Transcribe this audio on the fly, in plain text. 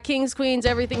Kings, queens,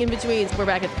 everything in between. We're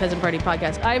back at the Peasant Party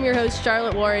Podcast. I'm your host,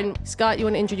 Charlotte Warren. Scott, you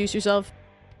want to introduce yourself?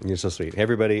 You're so sweet. Hey,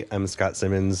 everybody. I'm Scott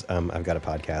Simmons. I've got a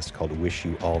podcast called Wish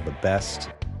You All the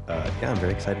Best. I'm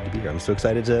very excited to be here. I'm so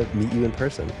excited to meet you in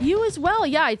person. You as well.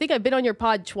 Yeah, I think I've been on your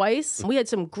pod twice. We had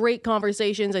some great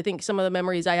conversations. I think some of the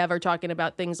memories I have are talking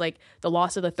about things like the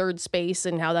loss of the third space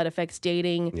and how that affects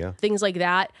dating, things like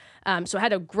that. So I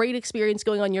had a great experience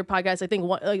going on your podcast. I think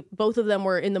both of them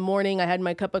were in the morning. I had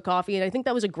my cup of coffee, and I think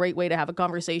that was a great way to have a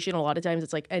conversation. A lot of times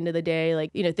it's like end of the day,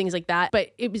 things like that.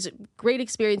 But it was a great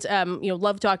experience.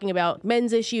 Love talking about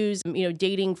men's issues,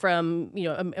 dating from,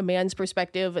 a man's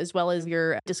perspective, as well as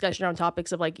your discussion on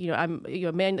topics of I'm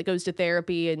a man that goes to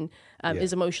therapy and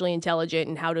is emotionally intelligent,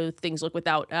 and how do things look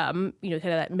without, kind of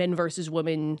that men versus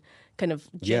women kind of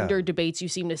gender debates you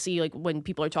seem to see when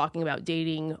people are talking about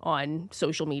dating on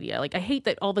social media. I hate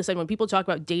that all of a sudden when people talk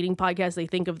about dating podcasts, they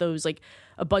think of those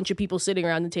a bunch of people sitting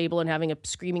around the table and having a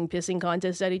screaming pissing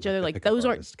contest at each other. Those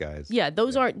aren't guys.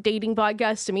 Those aren't dating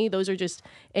podcasts to me. Those are just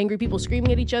angry people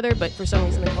screaming at each other. But for some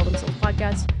reason they call themselves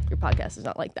podcasts. Your podcast is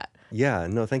not like that. Yeah,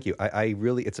 no, thank you. I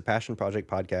really, it's a passion project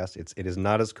podcast. It is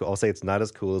not as cool. I'll say it's not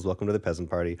as cool as Welcome to the Peasant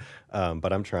Party,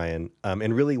 but I'm trying.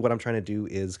 And really what I'm trying to do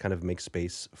is kind of make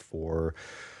space for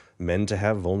men to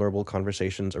have vulnerable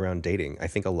conversations around dating. I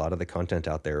think a lot of the content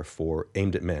out there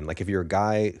aimed at men, if you're a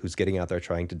guy who's getting out there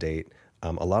trying to date,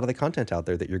 a lot of the content out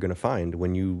there that you're going to find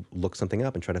when you look something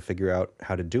up and try to figure out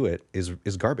how to do it is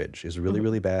garbage, is really,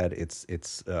 really bad.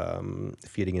 It's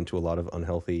feeding into a lot of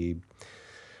unhealthy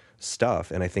stuff.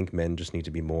 And I think men just need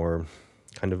to be more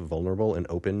kind of vulnerable and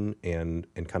open and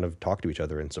kind of talk to each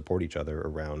other and support each other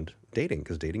around dating,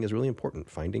 because dating is really important.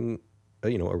 Finding a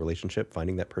relationship,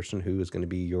 finding that person who is going to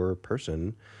be your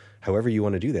person, however you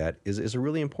want to do that, is a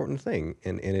really important thing.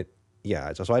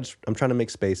 So I'm trying to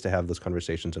make space to have those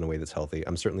conversations in a way that's healthy.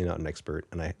 I'm certainly not an expert,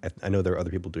 and I know there are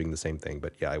other people doing the same thing,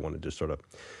 but I wanted to sort of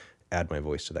add my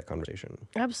voice to that conversation.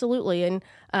 Absolutely. And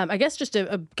I guess just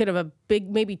a kind of a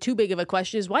big, maybe too big of a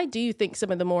question is, why do you think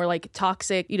some of the more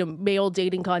toxic, male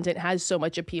dating content has so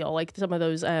much appeal? Some of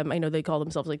those, I know they call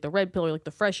themselves the red pill or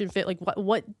the fresh and fit.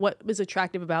 What was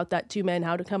attractive about that to men?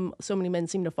 How come so many men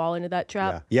seem to fall into that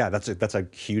trap? Yeah, that's a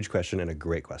huge question and a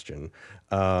great question.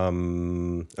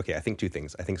 Okay, I think two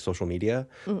things. I think social media,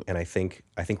 and I think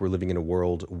we're living in a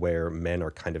world where men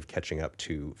are kind of catching up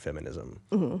to feminism.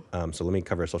 So let me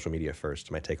cover social media first,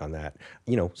 my take on that.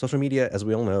 Social media, as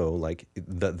we all know,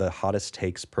 the hottest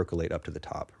takes percolate up to the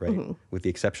top, right? With the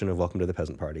exception of Welcome to the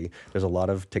Peasant Party, there's a lot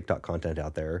of TikTok content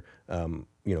out there,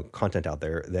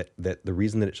 that the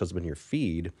reason that it shows up in your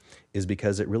feed is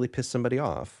because it really pissed somebody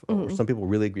off. Or some people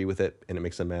really agree with it and it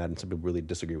makes them mad, and some people really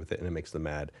disagree with it and it makes them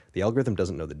mad. The algorithm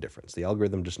doesn't know the difference. The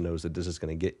algorithm just knows that this is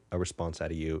going to get a response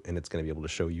out of you, and it's going to be able to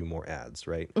show you more ads,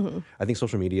 right? I think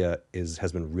social media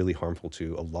has been really harmful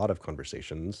to a lot of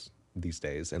conversations these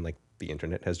days, and the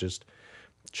internet has just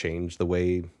changed the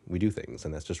way we do things,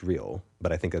 and that's just real.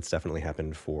 But I think that's definitely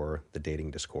happened for the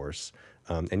dating discourse.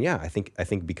 I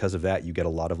think because of that, you get a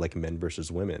lot of men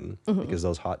versus women, because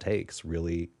those hot takes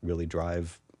really, really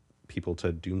drive people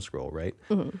to doom scroll, right?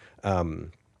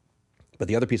 But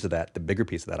the other piece of that, the bigger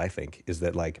piece of that, I think, is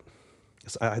that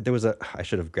I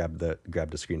should have grabbed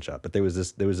a screenshot, but there was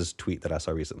this tweet that I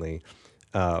saw recently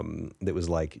that was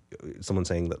someone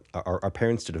saying that our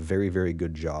parents did a very, very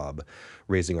good job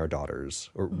raising our daughters,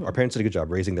 or our parents did a good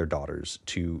job raising their daughters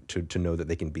to know that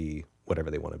they can be whatever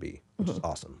they want to be, which is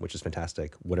awesome, which is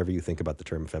fantastic. Whatever you think about the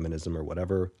term feminism or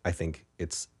whatever, I think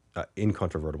it's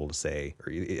incontrovertible to say,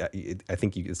 or I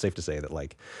think it's safe to say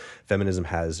that feminism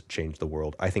has changed the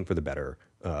world, I think, for the better.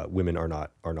 Women are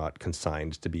not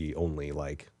consigned to be only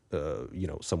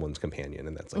someone's companion,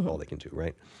 and that's all they can do,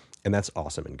 right? And that's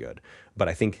awesome and good. But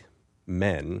I think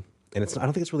men, and I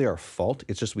don't think it's really our fault.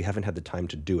 It's just we haven't had the time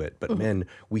to do it. But men,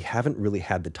 we haven't really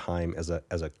had the time as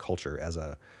a culture,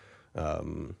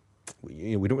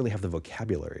 we don't really have the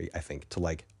vocabulary, I think,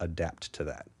 to adapt to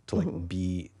that, to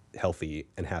be healthy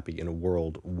and happy in a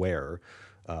world where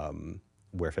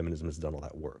feminism has done all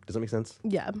that work. Does that make sense?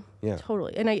 Yeah,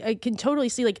 totally. And I can totally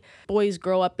see boys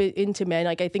grow up into men.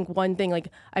 I think one thing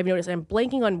I've noticed, and I'm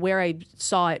blanking on where I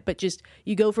saw it, but just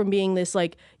you go from being this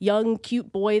young,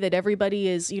 cute boy that everybody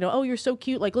is, oh, you're so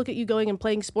cute. Look at you going and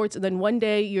playing sports. And then one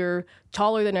day you're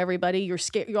taller than everybody. You're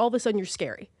scared. All of a sudden you're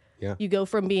scary. Yeah. You go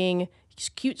from being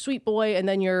cute, sweet boy, and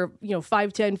then you're,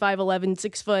 5'10", 5'11",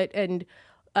 6 foot, and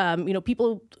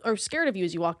people are scared of you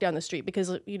as you walk down the street because,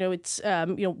 it's,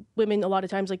 women a lot of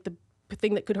times, the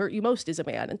thing that could hurt you most is a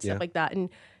man and stuff like that. And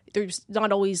there's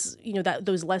not always,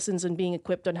 those lessons and being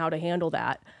equipped on how to handle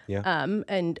that. Yeah.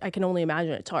 And I can only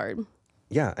imagine it's hard.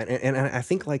 Yeah. And I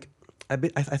think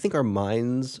I think our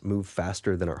minds move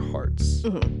faster than our hearts.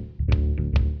 And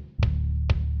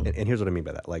here's what I mean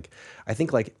by that. Like, I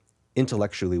think like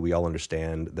intellectually we all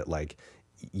understand that like,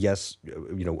 yes,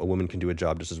 you know, a woman can do a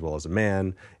job just as well as a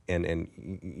man,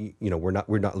 and you know, we're not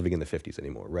living in the 50s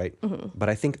anymore, right? But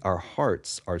I think our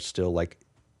hearts are still like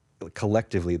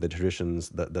collectively the traditions,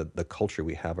 the culture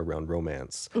we have around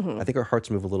romance. I think our hearts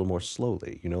move a little more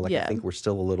slowly, you know, like I think we're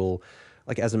still a little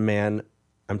like, as a man,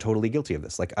 I'm totally guilty of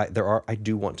this. Like I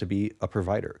do want to be a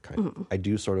provider kind of. I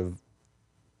do sort of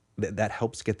that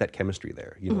helps get that chemistry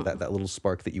there, you know, that little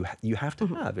spark that you have to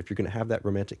have if you're going to have that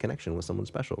romantic connection with someone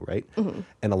special, right?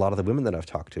 And a lot of the women that I've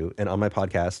talked to, and on my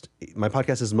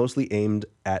podcast is mostly aimed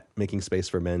at making space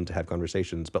for men to have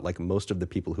conversations, but like most of the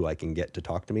people who I can get to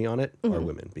talk to me on it are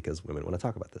women, because women want to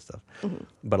talk about this stuff.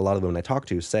 But a lot of the women I talk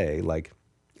to say like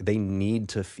they need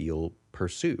to feel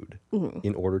pursued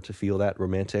in order to feel that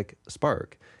romantic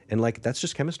spark. And like, that's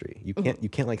just chemistry. You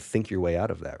can't like think your way out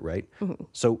of that, right?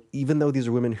 So even though these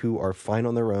are women who are fine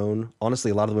on their own, honestly,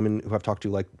 a lot of the women who I've talked to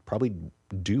like probably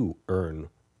do earn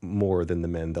more than the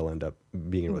men they'll end up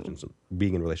being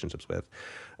in relationships with.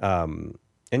 And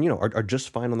you know, are just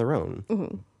fine on their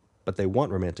own. But they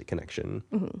want romantic connection,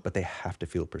 but they have to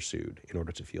feel pursued in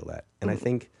order to feel that. And I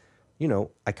think, you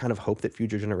know, I kind of hope that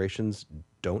future generations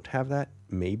don't have that,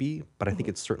 maybe, but I think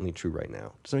it's certainly true right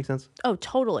now. Does that make sense? Oh,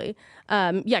 totally.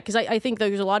 Yeah, because I think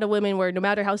there's a lot of women where no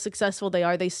matter how successful they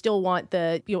are, they still want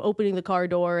the, you know, opening the car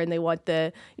door, and they want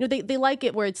the, you know, they like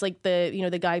it where it's like the, you know,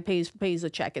 the guy pays the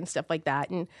check and stuff like that.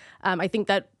 And I think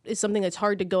that is something that's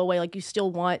hard to go away. Like, you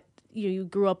still want, you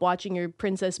grew up watching your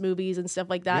princess movies and stuff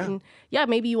like that. And yeah,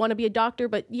 maybe you want to be a doctor,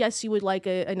 but yes, you would like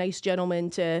a nice gentleman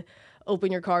to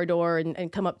open your car door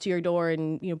and come up to your door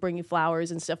and, you know, bring you flowers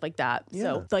and stuff like that.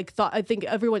 So like, I think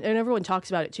everyone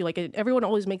talks about it too. Like, everyone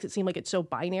always makes it seem like it's so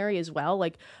binary as well.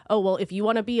 Like, oh, well, if you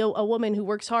want to be a woman who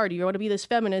works hard, you want to be this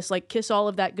feminist, like, kiss all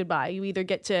of that goodbye. You either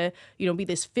get to, you know, be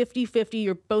this 50-50,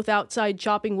 you're both outside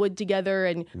chopping wood together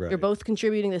and you're both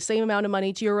contributing the same amount of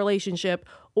money to your relationship,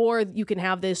 or you can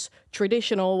have this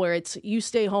traditional where it's you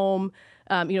stay home,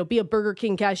 you know, be a Burger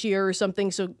King cashier or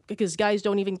something. So, because guys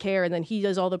don't even care, and then he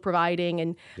does all the providing.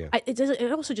 And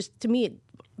it also just, to me,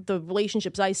 the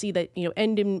relationships I see that, you know,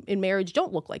 end in marriage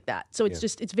don't look like that. So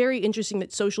it's very interesting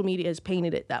that social media has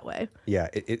painted it that way. Yeah,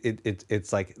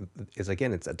 it's like,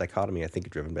 it's a dichotomy, I think,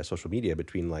 driven by social media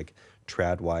between like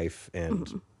trad wife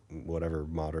and whatever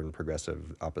modern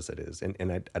progressive opposite is.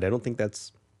 And I don't think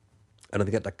that's, I don't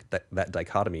think that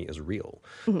dichotomy is real.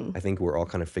 I think we're all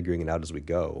kind of figuring it out as we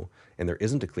go, and there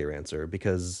isn't a clear answer,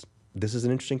 because this is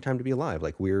an interesting time to be alive.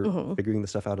 Like, we're figuring the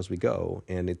stuff out as we go,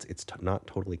 and it's not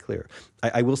totally clear.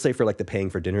 I will say, for like the paying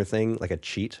for dinner thing, like a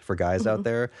cheat for guys out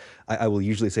there, I will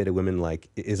usually say to women, like,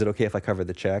 is it okay if I cover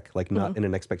the check? Like, not in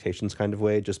an expectations kind of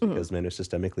way, just because men are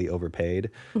systemically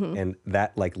overpaid. And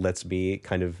that like lets me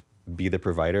kind of be the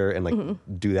provider and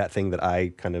like do that thing that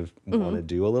I kind of want to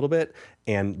do a little bit,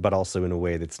 but also in a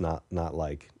way that's not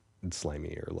like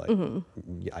slimy or like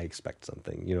I expect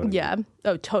something, you know what I mean?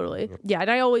 Oh, totally. Yeah.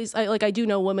 And I do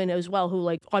know women as well who,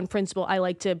 like, on principle, I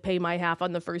like to pay my half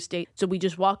on the first date, so we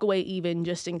just walk away even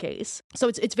just in case. So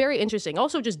it's very interesting.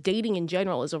 Also, just dating in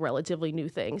general is a relatively new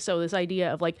thing. So this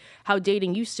idea of like how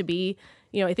dating used to be,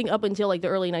 you know, I think up until like the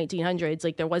early 1900s,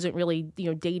 like, there wasn't really, you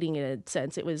know, dating in a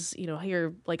sense. It was, you know,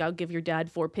 here, like, I'll give your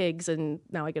dad 4 pigs and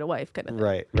now I get a wife kind of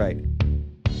thing. Right.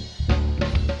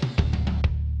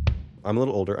 I'm a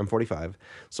little older. I'm 45.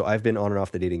 So I've been on and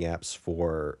off the dating apps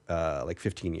for like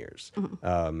 15 years.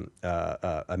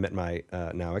 I met my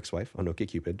now ex-wife on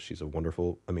OkCupid. She's a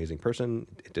wonderful, amazing person.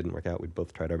 It didn't work out. We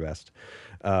both tried our best.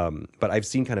 But I've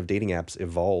seen kind of dating apps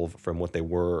evolve from what they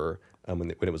were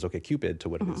when it was OkCupid to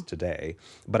what it is today.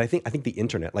 But I think the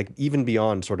internet, like, even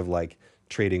beyond sort of like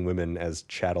trading women as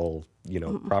chattel, you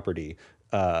know, property,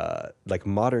 like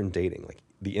modern dating, like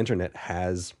the internet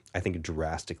has, I think,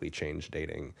 drastically changed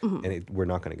dating, and we're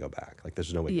not going to go back. Like,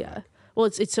 there's no way to go back. Well,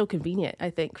 it's so convenient, I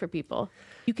think, for people.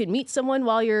 You can meet someone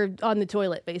while you're on the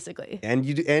toilet, basically. And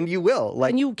you will.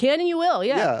 Like, and you can and you will,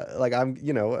 Yeah, like I'm,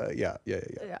 you know, yeah.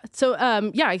 So,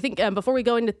 I think before we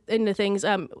go into things,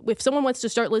 if someone wants to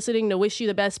start listening to Wish You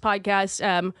the Best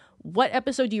podcast, what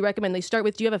episode do you recommend they start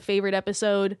with? Do you have a favorite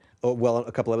episode? Oh, well,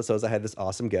 a couple episodes, I had this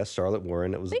awesome guest, Charlotte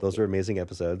Warren. Those were amazing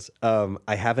episodes.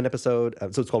 I have an episode,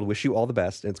 so it's called Wish You All the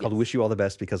Best, and it's called Wish You All the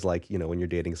Best because, like, you know, when you're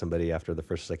dating somebody after the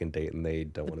first or second date and they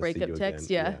don't want to see you again. Breakup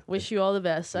text, Wish you all the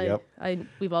best. Yep.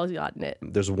 We've all gotten it.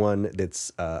 There's one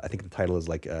that's, I think the title is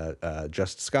like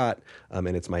Just Scott,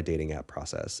 and it's my dating app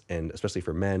process. And especially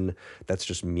for men, that's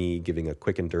just me giving a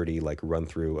quick and dirty like run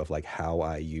through of like how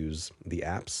I use the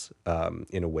apps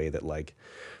in a way that like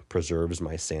preserves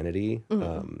my sanity,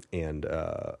 and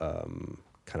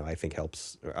kind of, I think,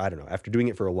 helps. I don't know. After doing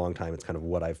it for a long time, it's kind of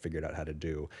what I've figured out how to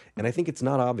do. And I think it's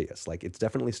not obvious. Like, it's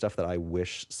definitely stuff that I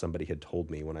wish somebody had told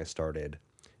me when I started,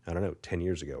 I don't know, 10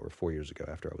 years ago or 4 years ago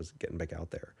after I was getting back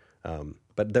out there.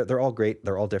 But they're all great.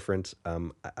 They're all different.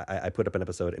 I put up an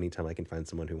episode anytime I can find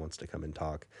someone who wants to come and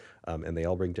talk. And they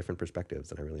all bring different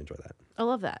perspectives, and I really enjoy that. I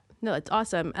love that. No, it's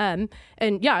awesome. And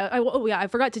yeah, I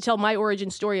forgot to tell my origin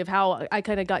story of how I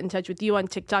kind of got in touch with you on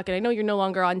TikTok. And I know you're no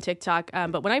longer on TikTok,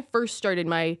 but when I first started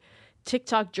my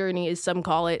TikTok journey, as some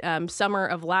call it, summer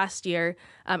of last year,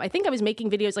 I think I was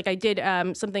making videos, like I did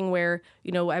something where,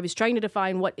 you know, I was trying to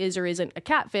define what is or isn't a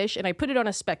catfish, and I put it on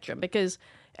a spectrum, because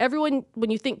everyone,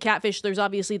 when you think catfish, there's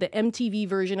obviously the MTV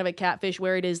version of a catfish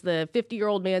where it is the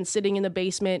 50-year-old man sitting in the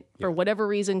basement for whatever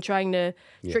reason trying to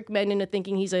trick men into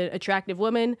thinking he's an attractive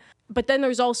woman. But then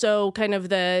there's also kind of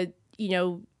the, you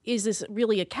know, is this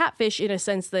really a catfish in a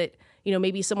sense that, you know,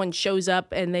 maybe someone shows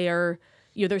up and they are,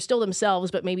 you know, they're still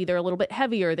themselves, but maybe they're a little bit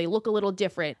heavier. They look a little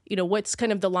different. You know, what's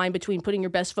kind of the line between putting your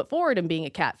best foot forward and being a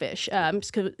catfish?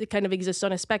 It kind of exists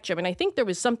on a spectrum. And I think there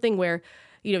was something where,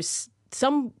 you know,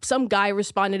 some guy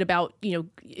responded about, you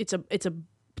know,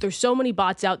 there's so many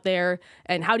bots out there,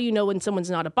 and how do you know when someone's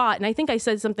not a bot? And I think I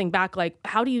said something back like,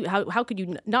 how could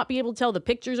you not be able to tell? The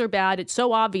pictures are bad. It's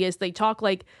so obvious. They talk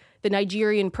like the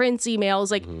Nigerian prince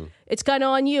emails, like it's kind of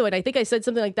on you. And I think I said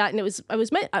something like that, and it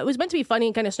was meant to be funny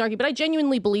and kind of snarky, but I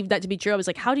genuinely believed that to be true. I was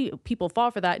like, how do people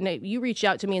fall for that? And you reached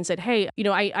out to me and said, hey, you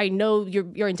know, I know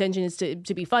your intention is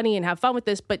to be funny and have fun with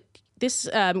this, but this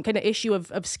kind of issue of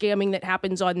scamming that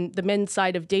happens on the men's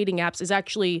side of dating apps is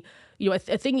actually, you know,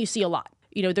 a thing you see a lot.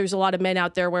 You know, there's a lot of men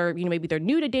out there where, you know, maybe they're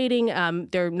new to dating.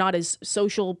 They're not as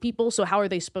social people. So how are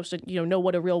they supposed to, you know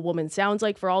what a real woman sounds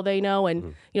like for all they know? And,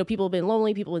 you know, people have been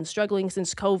lonely, people have been struggling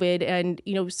since COVID. And,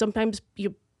 you know, sometimes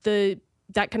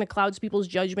that kind of clouds people's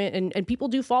judgment, and people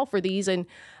do fall for these. And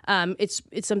it's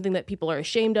something that people are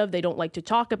ashamed of. They don't like to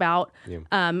talk about.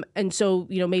 And so,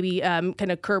 you know, maybe kind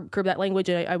of curb that language.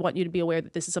 And I want you to be aware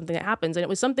that this is something that happens. And it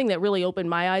was something that really opened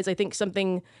my eyes. I think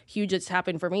something huge that's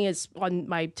happened for me is on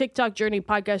my TikTok journey,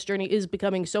 podcast journey, is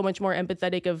becoming so much more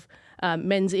empathetic of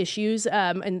men's issues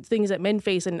and things that men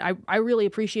face. And I really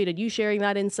appreciated you sharing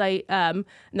that insight. And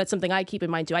that's something I keep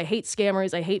in mind too. I hate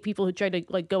scammers. I hate people who try to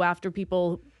like go after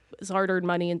people hard-earned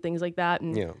money and things like that.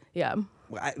 And yeah.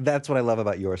 That's what I love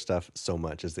about your stuff so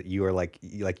much, is that you are like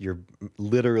you're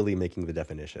literally making the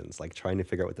definitions, like trying to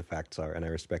figure out what the facts are, and I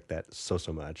respect that so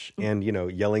much. And, you know,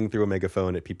 yelling through a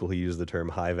megaphone at people who use the term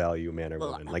high value man or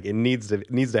woman, like it needs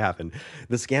to happen.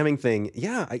 The scamming thing,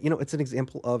 you know, it's an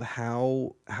example of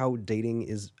how dating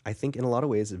is, I think, in a lot of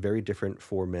ways very different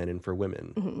for men and for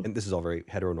women. And this is all very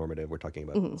heteronormative. We're talking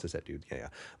about cishet dudes,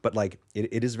 but like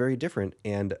it is very different.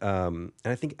 And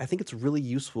I think it's really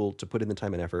useful to put in the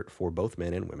time and effort for both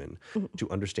men and women to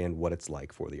understand what it's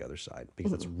like for the other side,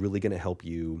 because it's really going to help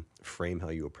you frame how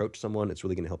you approach someone. It's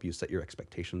really going to help you set your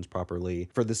expectations properly.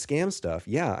 For the scam stuff,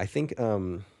 I think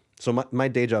so my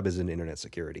day job is in internet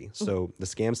security, so the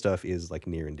scam stuff is like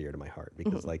near and dear to my heart,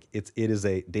 because like it is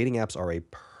dating apps are a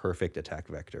perfect attack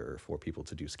vector for people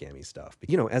to do scammy stuff.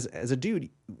 You know, as a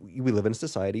dude, we live in a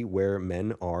society where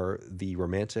men are the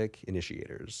romantic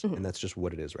initiators, and that's just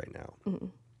what it is right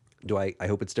now. Do I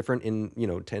hope it's different in, you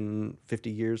know, 10, 50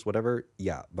 years, whatever?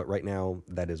 Yeah, but right now,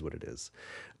 that is what it is.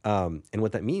 And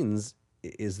what that means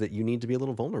is that you need to be a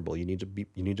little vulnerable. You need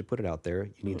to put it out there.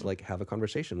 You need to like have a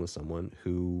conversation with someone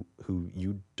who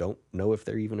you don't know if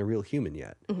they're even a real human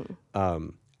yet.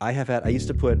 I used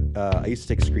to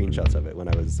take screenshots of it when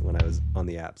I was on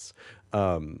the apps.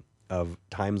 Of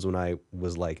times when I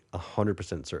was like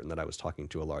 100% certain that I was talking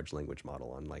to a large language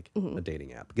model on like a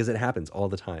dating app, because it happens all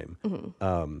the time.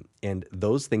 And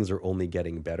those things are only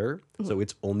getting better. So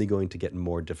it's only going to get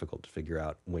more difficult to figure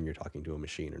out when you're talking to a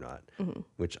machine or not,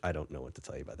 which I don't know what to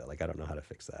tell you about that. Like, I don't know how to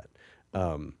fix that.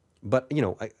 But, you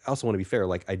know, I also want to be fair.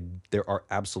 Like, there are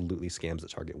absolutely scams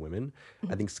that target women.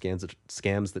 I think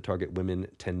scams that target women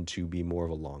tend to be more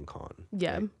of a long con.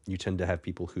 Yeah. Right? You tend to have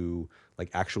people who, like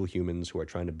actual humans who are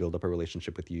trying to build up a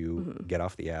relationship with you, get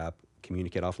off the app,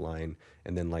 communicate offline,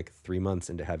 and then like 3 months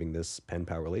into having this pen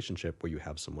pal relationship where you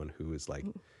have someone who is like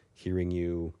hearing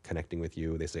you, connecting with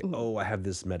you, they say, oh, I have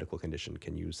this medical condition.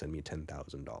 Can you send me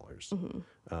 $10,000?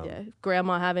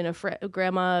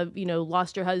 Grandma, you know,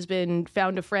 lost her husband,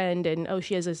 found a friend, and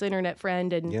she has this internet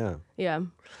friend. And yeah.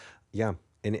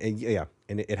 And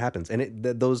it happens. And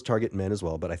those target men as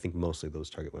well, but I think mostly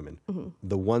those target women.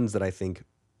 The ones that I think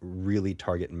really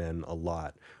target men a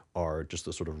lot are just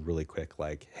the sort of really quick,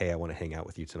 like, hey, I want to hang out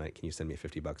with you tonight. Can you send me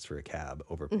 $50 for a cab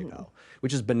over PayPal?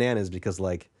 Which is bananas, because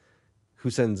like,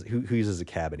 who uses a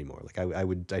cab anymore? Like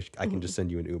I can just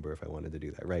send you an Uber if I wanted to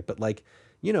do that, right? But like,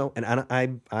 you know, and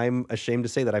I'm ashamed to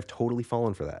say that I've totally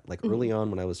fallen for that. Like early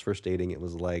on when I was first dating, it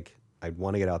was like I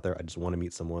want to get out there. I just want to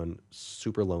meet someone.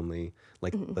 Super lonely.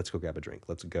 Like let's go grab a drink.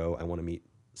 Let's go. I want to meet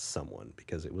someone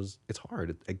because it's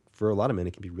hard. For a lot of men,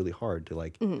 it can be really hard to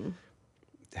like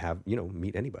have, you know,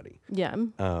 meet anybody. Yeah.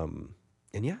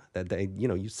 And yeah, that they, you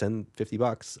know, you send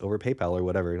 $50 over PayPal or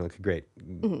whatever. You're like, great,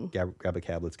 grab a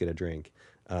cab, let's get a drink.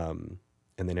 And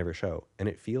they never show. And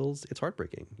it's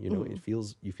heartbreaking. You know,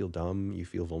 you feel dumb, you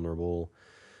feel vulnerable.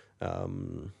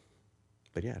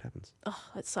 But yeah, it happens. Oh,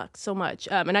 that sucks so much.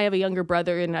 And I have a younger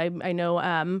brother, and I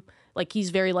know, like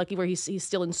he's very lucky where he's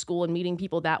still in school and meeting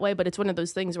people that way. But it's one of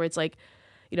those things where it's like,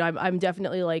 you know, I'm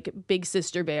definitely like big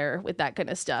sister bear with that kind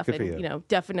of stuff. Good and, for you. you know,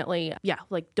 definitely, yeah,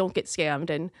 like don't get scammed,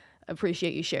 and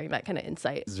appreciate you sharing that kind of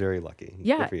insight. It's very lucky.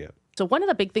 Yeah. Good for you. So one of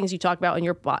the big things you talk about in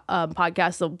your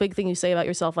podcast, the big thing you say about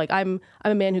yourself, like I'm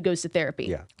a man who goes to therapy.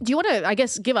 Yeah. Do you want to, I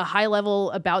guess, give a high level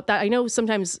about that? I know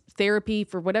sometimes therapy,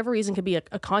 for whatever reason, can be a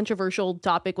controversial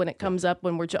topic when it comes up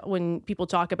when people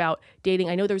talk about dating.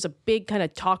 I know there's a big kind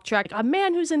of talk track, a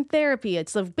man who's in therapy.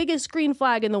 It's the biggest green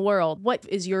flag in the world. What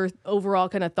is your overall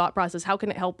kind of thought process? How can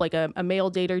it help like a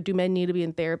male dater? Do men need to be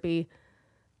in therapy?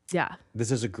 Yeah.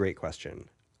 This is a great question.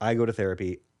 I go to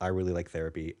therapy. I really like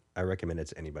therapy. I recommend it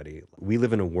to anybody. We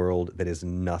live in a world that is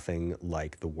nothing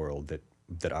like the world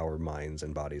that our minds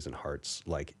and bodies and hearts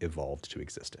like evolved to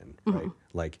exist in, right?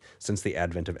 Like since the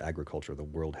advent of agriculture, the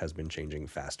world has been changing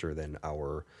faster than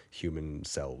our human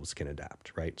selves can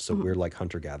adapt, right? So we're like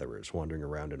hunter-gatherers wandering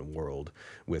around in a world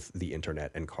with the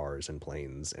internet and cars and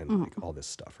planes and like all this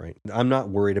stuff, right? I'm not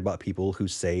worried about people who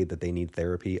say that they need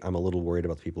therapy. I'm a little worried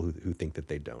about the people who think that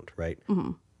they don't, right?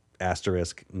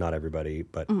 Asterisk, not everybody,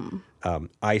 but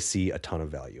I see a ton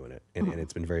of value in it, and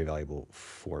it's been very valuable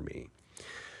for me.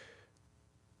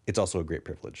 It's also a great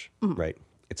privilege, right?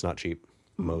 It's not cheap.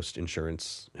 Most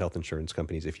health insurance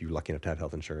companies, if you're lucky enough to have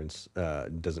health insurance,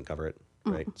 doesn't cover it,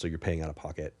 right? So you're paying out of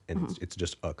pocket, and it's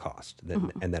just a cost,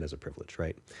 and that is a privilege,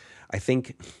 right? I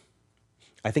think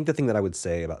the thing that I would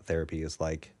say about therapy is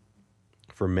like,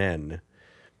 for men,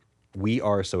 we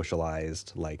are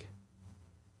socialized like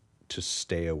to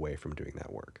stay away from doing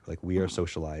that work. Like we are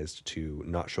socialized to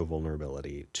not show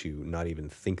vulnerability, to not even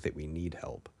think that we need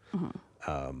help.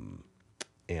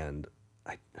 And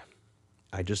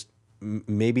I just,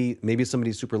 maybe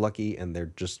somebody's super lucky and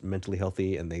they're just mentally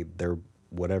healthy and they're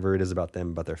whatever it is about them,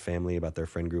 about their family, about their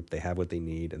friend group, they have what they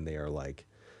need and they are like,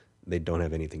 they don't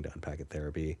have anything to unpack at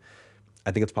therapy.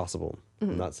 I think it's possible.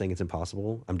 I'm not saying it's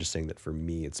impossible. I'm just saying that for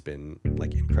me, it's been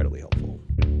like incredibly helpful.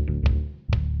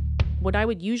 What I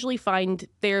would usually find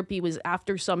therapy was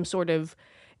after some sort of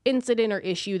incident or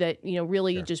issue that, you know,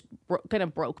 really just kind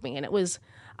of broke me. And it was,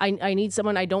 I need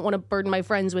someone, I don't want to burden my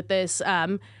friends with this.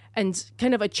 And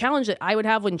kind of a challenge that I would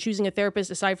have when choosing a therapist,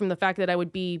 aside from the fact that I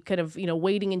would be kind of, you know,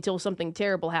 waiting until something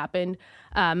terrible happened,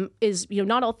 is, you know,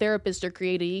 not all therapists are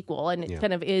created equal. And it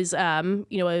kind of is,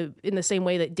 you know, in the same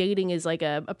way that dating is like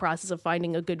a process of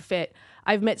finding a good fit.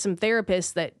 I've met some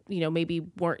therapists that, you know, maybe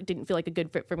didn't feel like a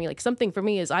good fit for me. Like something for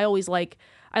me is I like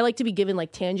to be given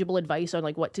like tangible advice on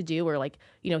like what to do, or like,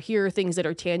 you know, here are things that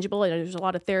are tangible. And there's a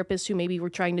lot of therapists who maybe were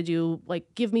trying to do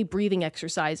like, give me breathing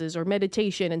exercises or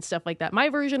meditation and stuff like that. My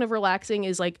version of relaxing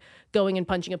is like going and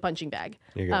punching a punching bag,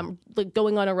 like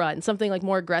going on a run, something like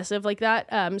more aggressive like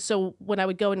that. So when I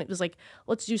would go and it was like,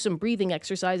 let's do some breathing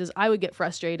exercises, I would get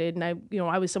frustrated. And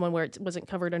I was someone where it wasn't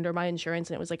covered under my insurance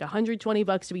and it was like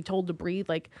 $120 to be told to breathe.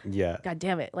 Like, God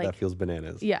damn it. Like that feels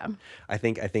bananas. Yeah. I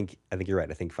think you're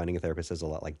right. I think finding a therapist is a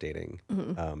lot like dating.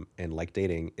 And like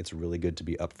dating, it's really good to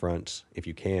be upfront if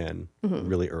you can,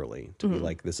 really early, to be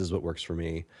like, this is what works for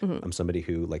me. I'm somebody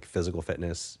who like physical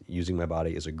fitness, using my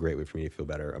body is a great way for me to feel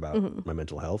better about my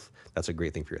mental health. That's a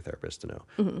great thing for your therapist to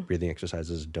know. Breathing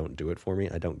exercises don't do it for me.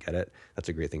 I don't get it. That's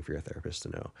a great thing for your therapist to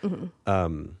know.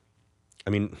 I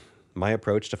mean, my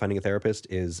approach to finding a therapist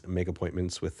is make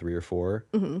appointments with 3 or 4,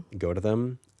 go to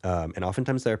them. And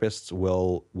oftentimes therapists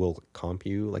will comp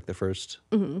you like the first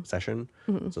session.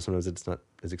 So sometimes it's not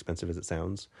as expensive as it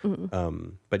sounds.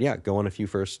 But yeah, go on a few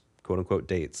first quote unquote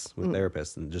dates with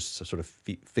therapists and just sort of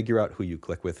figure out who you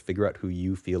click with, figure out who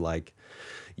you feel like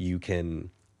you can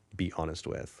be honest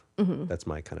with. That's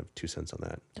my kind of 2 cents on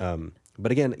that.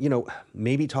 But again, you know,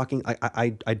 maybe talking, I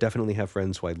definitely have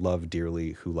friends who I love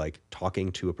dearly who like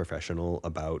talking to a professional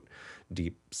about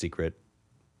deep secret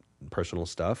personal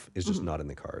stuff is just not in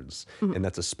the cards. And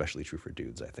that's especially true for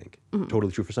dudes, I think.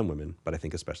 Totally true for some women, but I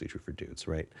think especially true for dudes,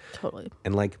 right? Totally.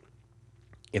 And like,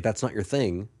 if that's not your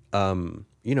thing, then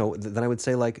I would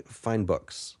say like find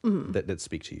books that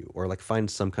speak to you, or like find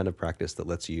some kind of practice that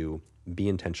lets you be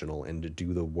intentional and to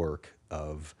do the work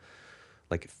of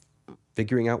like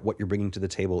figuring out what you're bringing to the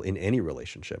table in any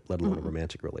relationship, let alone a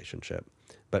romantic relationship.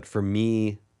 But for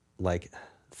me, like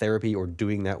therapy or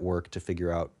doing that work to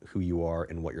figure out who you are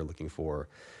and what you're looking for,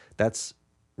 that's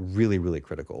really, really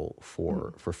critical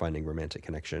for finding romantic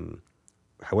connection,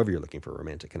 however you're looking for a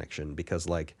romantic connection, because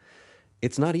like,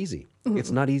 it's not easy.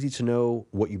 It's not easy to know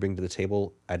what you bring to the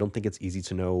table. I don't think it's easy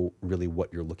to know really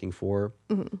what you're looking for.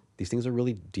 These things are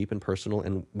really deep and personal,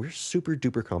 and we're super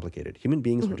duper complicated. Human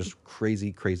beings are just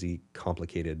crazy, crazy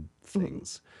complicated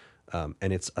things. And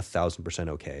it's 1,000%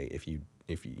 okay if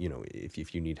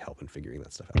you need help in figuring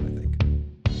that stuff out, I think.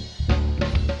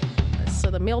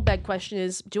 So the mailbag question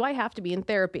is, do I have to be in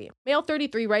therapy? Male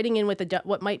 33 writing in with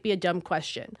what might be a dumb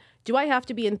question. Do I have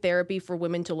to be in therapy for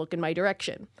women to look in my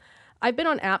direction? I've been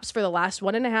on apps for the last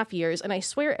 1.5 years, and I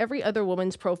swear every other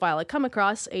woman's profile I come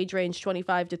across, age range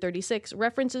 25 to 36,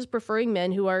 references preferring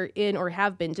men who are in or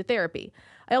have been to therapy.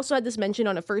 I also had this mentioned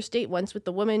on a first date once with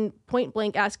the woman point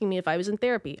blank asking me if I was in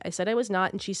therapy. I said I was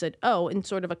not, and she said, "Oh," and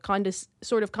sort of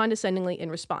condescendingly in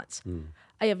response.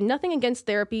 I have nothing against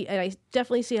therapy, and I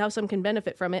definitely see how some can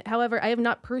benefit from it. However, I have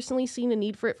not personally seen a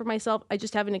need for it for myself. I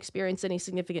just haven't experienced any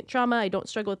significant trauma. I don't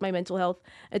struggle with my mental health.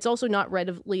 It's also not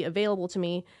readily available to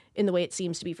me in the way it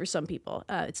seems to be for some people.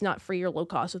 It's not free or low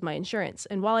cost with my insurance.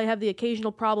 And while I have the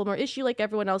occasional problem or issue like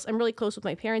everyone else, I'm really close with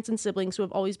my parents and siblings who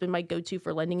have always been my go-to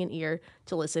for lending an ear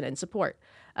to listen and support.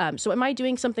 So am I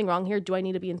doing something wrong here? Do I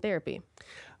need to be in therapy?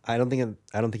 I don't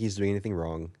think he's doing anything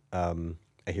wrong.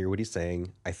 I hear what he's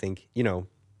saying. I think,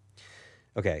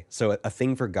 okay, so a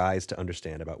thing for guys to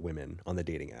understand about women on the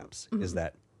dating apps is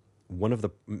that one of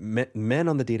the men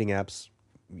on the dating apps,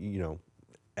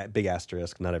 at big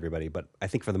asterisk, not everybody, but I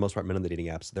think for the most part, men on the dating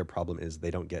apps, their problem is they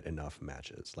don't get enough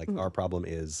matches. Like our problem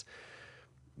is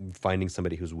finding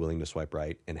somebody who's willing to swipe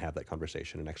right and have that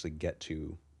conversation and actually get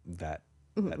to that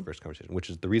first conversation,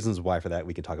 which is the reasons why for that.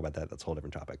 We can talk about that. That's a whole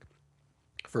different topic.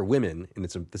 For women, and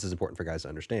this is important for guys to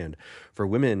understand, for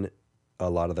women, a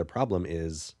lot of their problem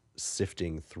is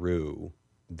sifting through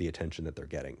the attention that they're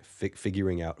getting,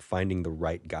 figuring out, finding the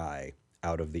right guy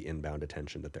out of the inbound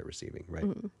attention that they're receiving, right?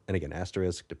 And again,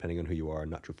 asterisk, depending on who you are,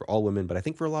 not true for all women, but I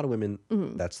think for a lot of women,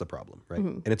 that's the problem, right?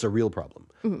 And it's a real problem.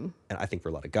 And I think for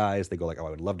a lot of guys, they go like, oh, I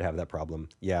would love to have that problem.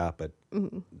 Yeah, but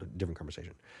different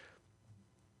conversation.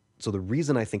 So the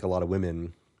reason I think a lot of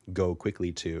women go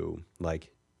quickly to like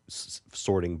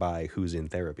sorting by who's in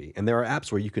therapy, and there are apps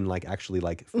where you can like actually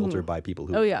like filter by people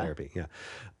who are in therapy. Yeah.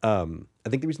 I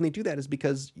think the reason they do that is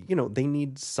because, they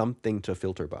need something to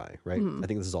filter by, right? I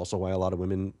think this is also why a lot of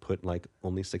women put like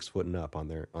only 6 foot and up on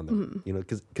their,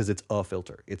 because it's a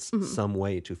filter. It's some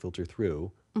way to filter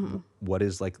through what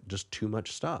is like just too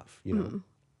much stuff,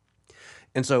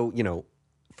 And so,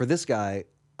 for this guy,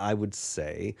 I would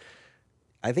say,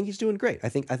 I think he's doing great. I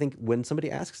think when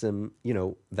somebody asks him,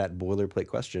 that boilerplate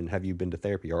question, have you been to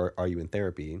therapy or are you in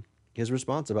therapy? His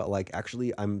response about like,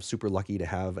 actually, I'm super lucky to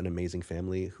have an amazing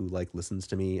family who like listens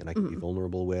to me and I can be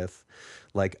vulnerable with.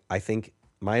 Like, I think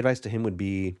my advice to him would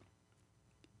be,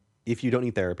 if you don't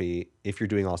need therapy, if you're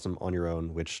doing awesome on your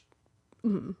own, which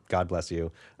God bless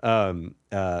you,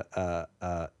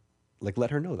 like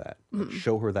let her know that, like,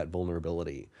 show her that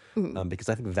vulnerability, because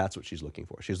I think that's what she's looking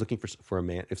for. She's looking for a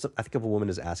man. I think if a woman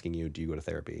is asking you, do you go to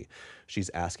therapy?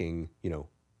 She's asking,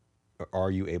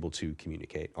 are you able to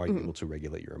communicate? Are you able to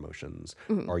regulate your emotions?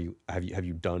 Have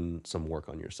you done some work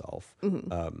on yourself,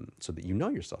 so that you know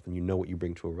yourself and you know what you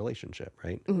bring to a relationship,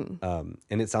 right?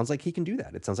 And it sounds like he can do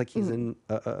that. It sounds like he's in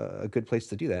a good place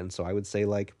to do that. And so I would say,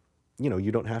 like,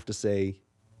 you don't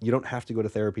have to go to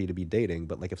therapy to be dating,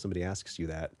 but like if somebody asks you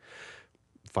that,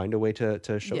 find a way to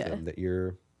show them that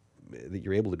you're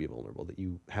able to be vulnerable, that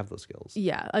you have those skills.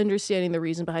 Yeah, understanding the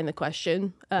reason behind the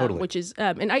question, Totally. which is,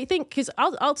 and I think, because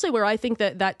I'll say where I think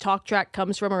that talk track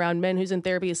comes from around men who's in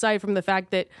therapy, aside from the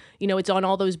fact that, it's on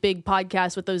all those big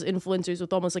podcasts with those influencers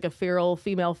with almost like a feral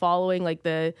female following, like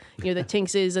the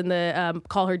Tinkses and the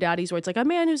Call Her Daddies, where it's like a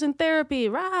man who's in therapy,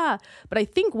 rah. But I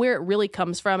think where it really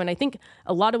comes from, and I think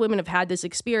a lot of women have had this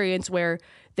experience where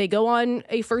they go on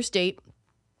a first date,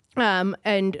 and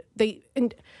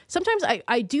sometimes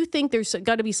I do think there's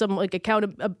got to be some like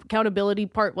accountability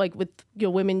part, like with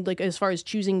women, like as far as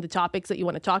choosing the topics that you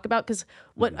want to talk about. Because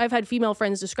what I've had female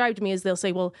friends describe to me is they'll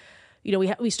say, well,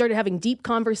 we started having deep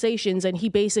conversations, and he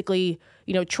basically,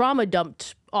 trauma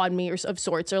dumped on me of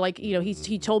sorts, or like,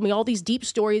 he told me all these deep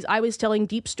stories. I was telling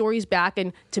deep stories back.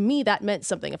 And to me, that meant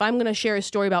something. If I'm going to share a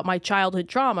story about my childhood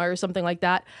trauma or something like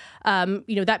that,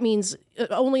 that means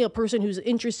only a person who's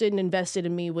interested and invested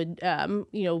in me would,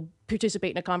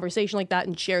 participate in a conversation like that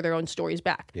and share their own stories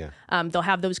back. Yeah. They'll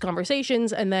have those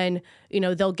conversations, and then,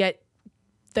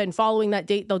 then following that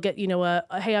date, they'll get,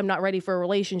 hey, I'm not ready for a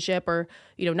relationship, or,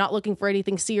 not looking for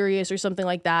anything serious or something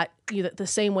like that, the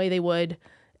same way they would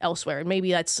elsewhere. And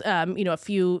maybe that's,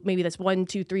 maybe that's 1,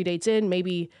 2, 3 dates in,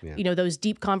 maybe, those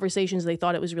deep conversations, they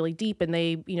thought it was really deep, and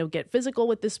they, get physical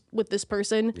with this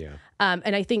person. Yeah.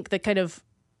 And I think the kind of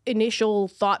initial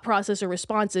thought process or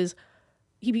response is,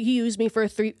 he used me for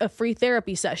a free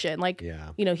therapy session. Like,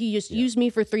 he just used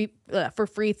me for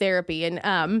free therapy.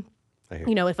 And,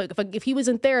 if he was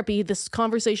in therapy, this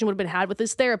conversation would have been had with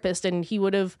his therapist, and he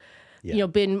would have,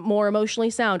 been more emotionally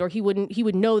sound, or he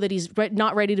would know that he's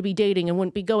not ready to be dating and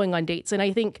wouldn't be going on dates. And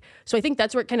I think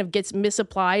that's where it kind of gets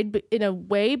misapplied in a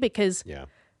way, because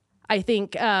I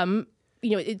think,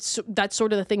 that's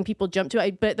sort of the thing people jump to.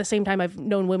 But at the same time, I've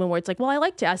known women where it's like, well, I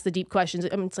like to ask the deep questions.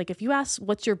 I mean, it's like, if you ask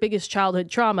what's your biggest childhood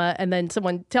trauma, and then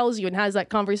someone tells you and has that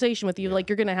conversation with you, like,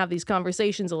 you're going to have these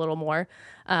conversations a little more.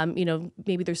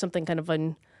 Maybe there's something kind of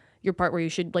on your part where you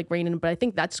should like rein in. But I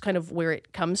think that's kind of where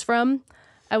it comes from,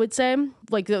 I would say.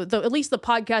 Like at least the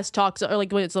podcast talks, or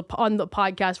like when it's on the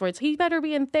podcast where it's, he better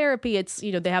be in therapy. It's,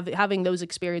 they having those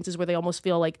experiences where they almost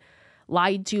feel like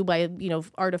lied to by,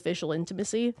 artificial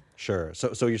intimacy. Sure.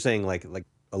 So you're saying like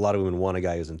a lot of women want a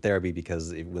guy who's in therapy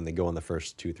because when they go on the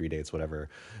first 2, 3 dates, whatever,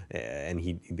 and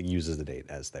he uses the date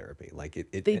as therapy, like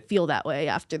they feel that way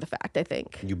after the fact. I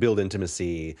think you build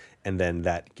intimacy, and then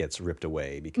that gets ripped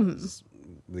away because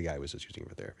the guy was just using it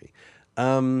for therapy.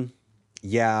 I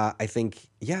think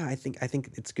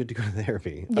it's good to go to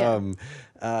therapy. Yeah.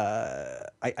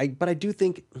 But I do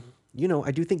think,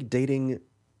 dating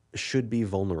should be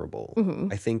vulnerable.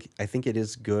 I think it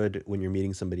is good when you're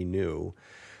meeting somebody new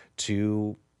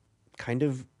to kind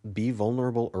of be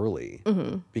vulnerable early,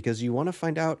 because you want to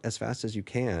find out as fast as you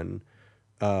can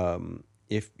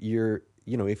if your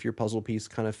puzzle piece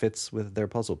kind of fits with their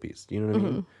puzzle piece. You know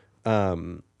what I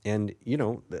mean? And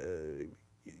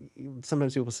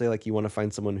sometimes people say like you want to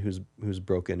find someone who's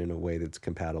broken in a way that's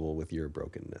compatible with your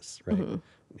brokenness, right?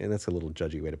 And that's a little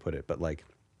judgy way to put it, but like,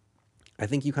 I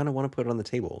think you kind of want to put it on the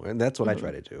table, and that's what I try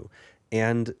to do.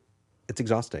 And it's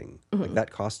exhausting. Like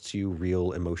that costs you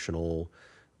real emotional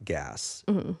gas.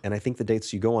 And I think the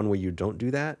dates you go on where you don't do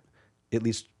that, at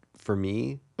least for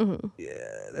me,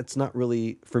 that's not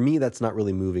really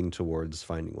moving towards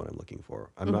finding what I'm looking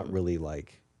for. I'm not really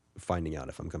like finding out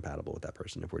if I'm compatible with that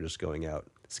person, if we're just going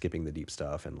out, skipping the deep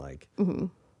stuff and like,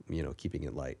 keeping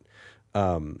it light.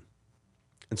 And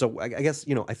so I guess,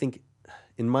 I think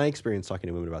in my experience talking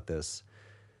to women about this,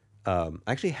 I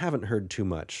actually haven't heard too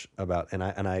much about, and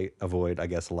I avoid, I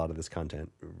guess, a lot of this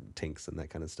content, tinks and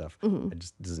that kind of stuff. It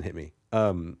just doesn't hit me.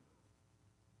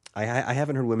 I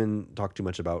haven't heard women talk too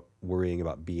much about worrying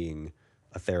about being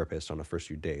a therapist on the first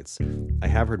few dates. I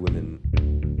have heard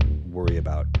women worry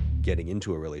about getting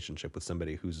into a relationship with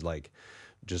somebody who's like,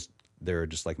 they're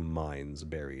just like mines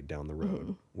buried down the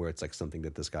road, where it's like something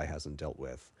that this guy hasn't dealt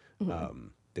with.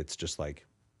 It's just like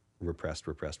repressed,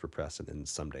 and then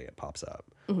someday it pops up.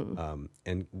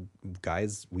 And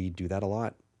guys, we do that a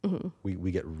lot.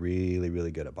 We get really,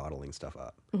 really good at bottling stuff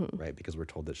up, right? Because we're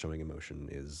told that showing emotion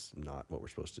is not what we're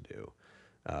supposed to do.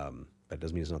 That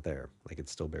doesn't mean it's not there. Like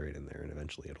it's still buried in there, and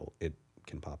eventually it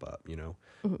can pop up,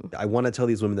 I want to tell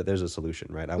these women that there's a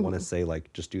solution, right? I want to say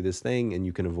like, just do this thing and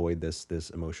you can avoid this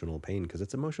emotional pain, because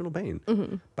it's emotional pain.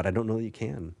 But I don't know that you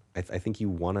can. I think you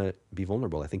want to be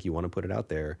vulnerable. I think you want to put it out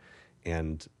there.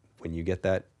 And when you get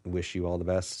that wish you all the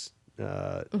best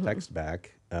text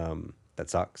back, that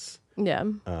sucks. Yeah.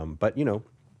 But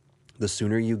the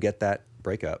sooner you get that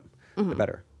breakup, the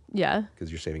better. Yeah. Because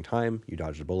you're saving time, you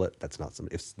dodged a bullet. That's not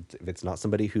if it's not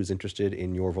somebody who's interested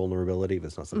in your vulnerability, if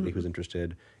it's not somebody who's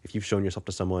interested, if you've shown yourself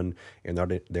to someone and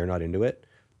they're not into it,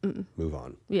 move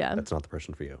on. Yeah. That's not the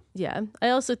person for you. Yeah.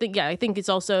 I also think, I think it's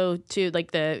also too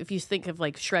like if you think of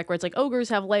like Shrek, where it's like ogres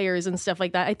have layers and stuff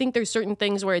like that. I think there's certain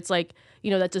things where it's like,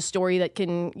 that's a story that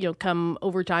can, come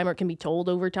over time, or it can be told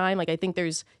over time. Like I think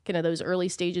there's kind of those early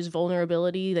stages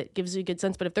vulnerability that gives you a good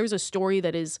sense. But if there's a story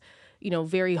that is,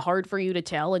 very hard for you to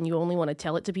tell, and you only want to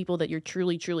tell it to people that you're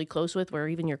truly, truly close with, where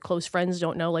even your close friends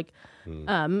don't know, like,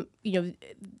 maybe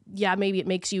it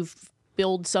makes you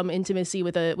build some intimacy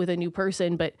with a new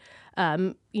person, but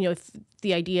if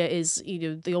the idea is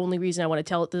the only reason I want to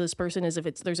tell it to this person is if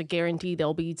there's a guarantee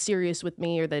they'll be serious with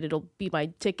me, or that it'll be my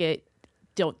ticket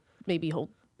don't maybe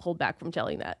hold back from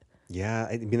telling that. Yeah,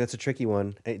 I mean, that's a tricky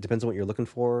one. It depends on what you're looking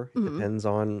for. It depends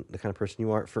on the kind of person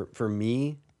you are. For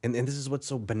me, and this is what's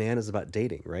so bananas about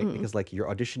dating, right? Because like you're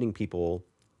auditioning people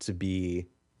to be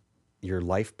your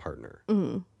life partner.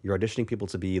 You're auditioning people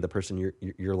to be the person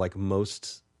you're like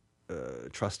most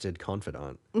trusted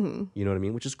confidant. You know what I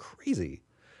mean? Which is crazy.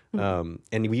 And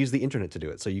we use the internet to do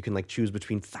it, so you can like choose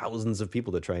between thousands of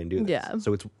people to try and do this. Yeah.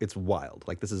 So it's wild.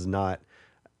 Like this is not,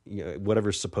 you know,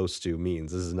 whatever's supposed to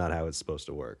means this is not how it's supposed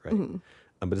to work, right?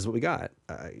 But it's what we got.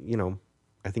 You know,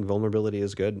 I think vulnerability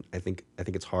is good. I think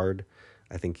it's hard.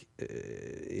 I think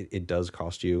it does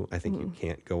cost you. I think you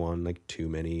can't go on like too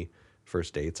many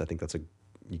first dates. I think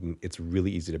it's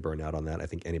really easy to burn out on that. I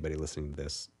think anybody listening to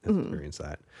this has experienced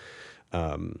that.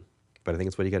 But I think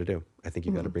it's what you got to do. I think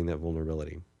you got to bring that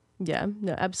vulnerability. Yeah,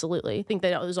 no, absolutely. I think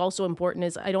that is also important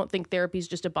is I don't think therapy is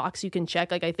just a box you can check.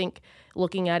 Like I think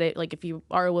looking at it, like if you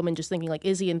are a woman just thinking like,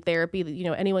 is he in therapy? You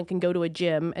know, anyone can go to a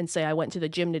gym and say, I went to the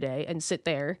gym today and sit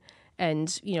there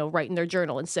and, you know, write in their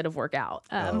journal instead of work out.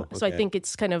 So I think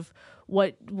it's kind of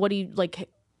what do you like,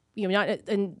 you know, not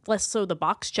and less so the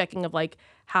box checking of like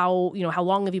how, you know, how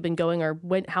long have you been going or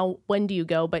when do you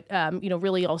go? But, you know,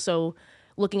 really also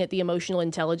looking at the emotional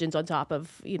intelligence on top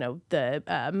of, you know, the,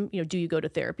 you know, do you go to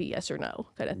therapy? Yes or no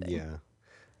kind of thing.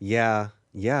 Yeah.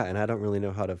 And I don't really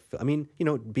know how to, I mean, you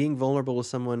know, being vulnerable with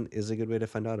someone is a good way to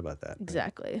find out about that.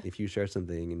 Exactly. Right? If you share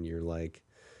something and you're like,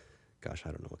 gosh,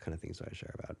 I don't know what kind of things do I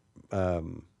share about,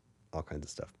 all kinds of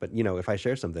stuff. But, you know, if I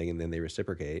share something and then they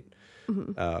reciprocate,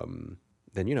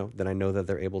 then, you know, then I know that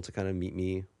they're able to kind of meet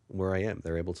me where I am.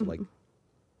 They're able to like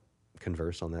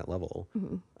converse on that level.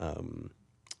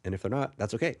 And if they're not,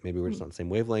 that's okay. Maybe we're just on the same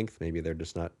wavelength. Maybe they're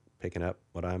just not picking up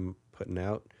what I'm putting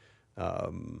out.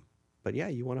 But yeah,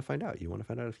 you want to find out. You want to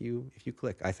find out if you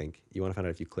click. I think you want to find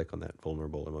out if you click on that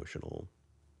vulnerable, emotional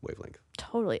wavelength.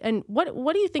 Totally. And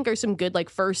what do you think are some good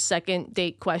like first, second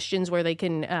date questions where they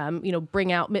can, you know,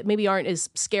 bring out maybe aren't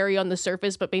as scary on the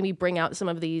surface, but maybe bring out some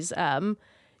of these,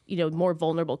 you know, more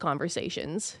vulnerable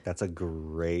conversations? That's a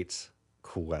great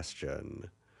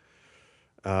question.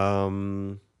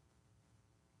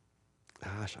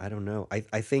 Gosh, I don't know.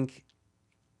 I think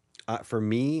for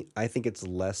me, I think it's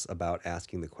less about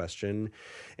asking the question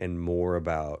and more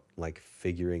about like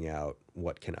figuring out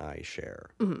what can I share,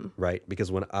 right?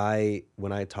 Because when I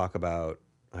talk about,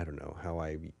 I don't know, how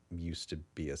I used to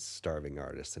be a starving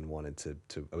artist and wanted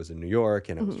to I was in New York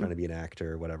and I was trying to be an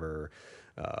actor or whatever.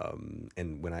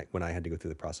 And when I had to go through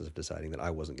the process of deciding that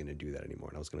I wasn't going to do that anymore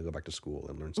and I was going to go back to school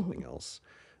and learn something else.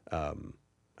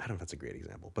 I don't know if that's a great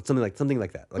example, but something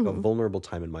like that, like a vulnerable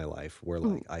time in my life where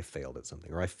like I failed at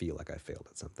something or I feel like I failed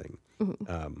at something,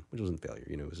 which wasn't failure,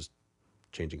 you know, it was just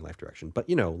changing life direction. But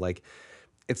you know, like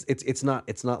it's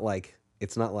not like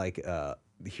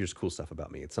here's cool stuff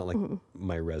about me. It's not like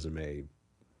my resume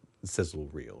sizzle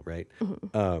reel, right?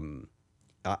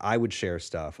 I would share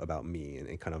stuff about me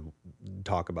and kind of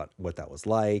talk about what that was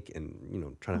like and, you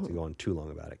know, try not to go on too long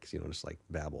about it because, you know, just like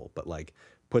babble, but like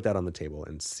put that on the table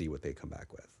and see what they come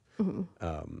back with.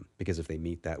 Because if they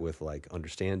meet that with like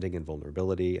understanding and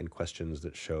vulnerability and questions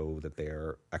that show that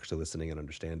they're actually listening and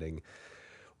understanding,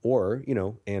 or, you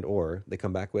know, or they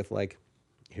come back with like,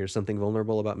 here's something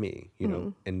vulnerable about me, you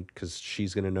know, and because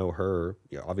she's going to know her,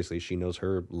 obviously she knows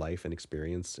her life and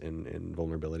experience and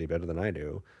vulnerability better than I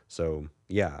do. So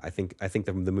yeah, I think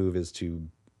the move is to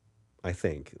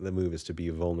be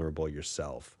vulnerable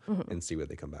yourself and see what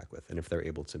they come back with. And if they're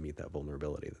able to meet that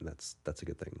vulnerability, then that's a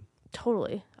good thing.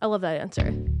 Totally. I love that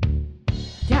answer.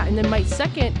 Yeah. And then my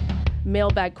second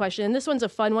mailbag question, and this one's a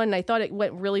fun one, and I thought it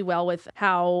went really well with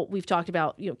how we've talked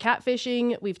about, you know,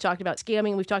 catfishing, we've talked about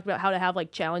scamming, we've talked about how to have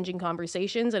like challenging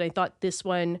conversations, and I thought this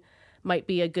one might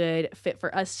be a good fit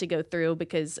for us to go through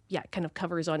because, yeah, it kind of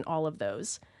covers on all of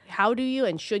those. How do you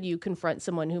and should you confront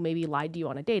someone who maybe lied to you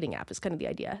on a dating app is kind of the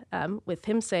idea, with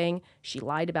him saying she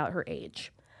lied about her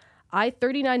age. I,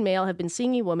 39 male, have been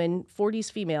seeing a woman,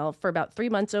 40s female, for about 3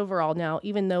 months overall now,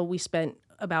 even though we spent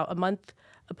about a month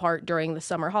apart during the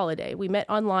summer holiday. We met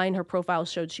online. Her profile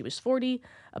showed she was 40.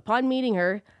 Upon meeting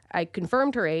her, I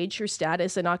confirmed her age, her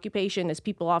status, and occupation, as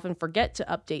people often forget to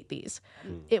update these.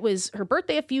 It was her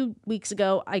birthday a few weeks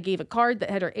ago. I gave a card that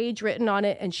had her age written on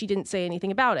it, and she didn't say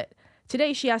anything about it.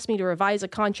 Today, she asked me to revise a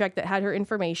contract that had her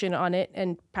information on it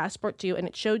and passport too, and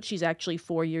it showed she's actually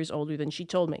 4 years older than she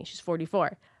told me. She's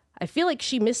 44. I feel like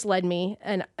she misled me,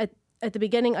 and at the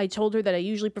beginning, I told her that I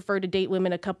usually prefer to date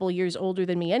women a couple years older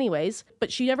than me anyways,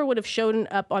 but she never would have shown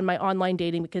up on my online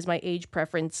dating because my age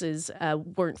preferences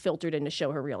weren't filtered in to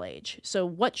show her real age. So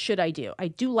what should I do? I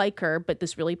do like her, but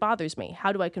this really bothers me.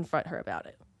 How do I confront her about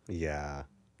it? Yeah.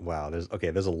 Wow, there's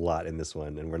a lot in this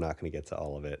one, and we're not going to get to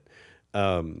all of it.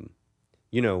 Um,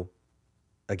 you know,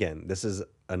 again, this is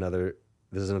another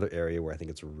area where I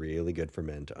think it's really good for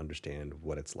men to understand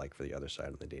what it's like for the other side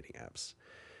of the dating apps.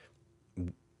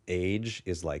 Age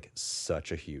is like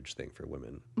such a huge thing for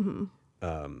women.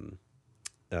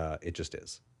 It just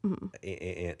is.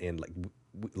 And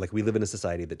like we live in a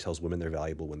society that tells women they're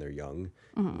valuable when they're young,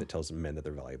 that tells men that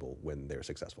they're valuable when they're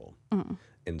successful.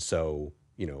 And so,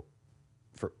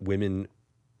 for women,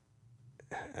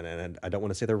 and I don't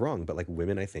want to say they're wrong, but like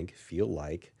women, I think, feel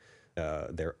like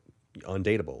they're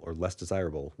undateable or less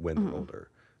desirable when they're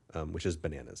older, which is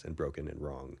bananas and broken and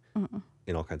wrong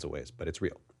in all kinds of ways, but it's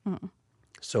real.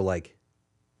 So like,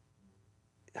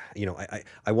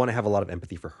 I want to have a lot of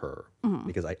empathy for her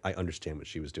because I understand what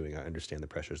she was doing. I understand the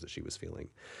pressures that she was feeling.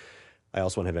 I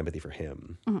also want to have empathy for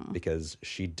him because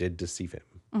she did deceive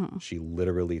him. She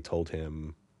literally told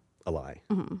him a lie.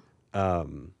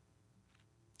 And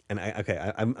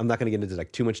I'm not going to get into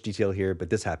like too much detail here, but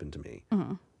this happened to me.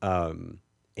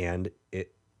 And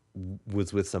it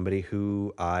was with somebody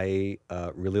who I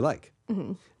really like.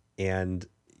 And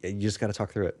you just got to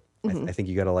talk through it. I think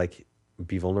you got to like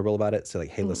be vulnerable about it. So like,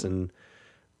 hey, listen,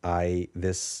 I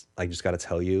just got to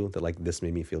tell you that like this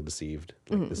made me feel deceived.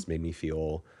 Like this made me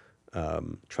feel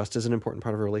trust is an important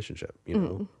part of a relationship.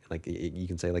 Like you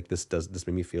can say like this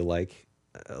made me feel like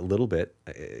a little bit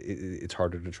it's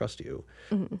harder to trust you,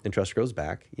 and trust grows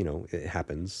back. It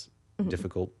happens.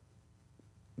 Difficult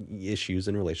issues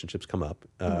in relationships come up.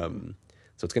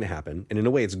 So it's going to happen, and in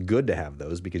a way, it's good to have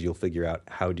those because you'll figure out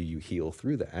how do you heal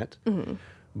through that.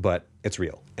 But it's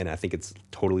real. And I think it's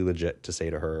totally legit to say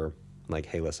to her, like,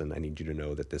 hey, listen, I need you to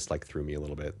know that this like threw me a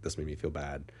little bit. This made me feel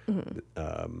bad.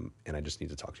 And I just need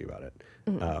to talk to you about it.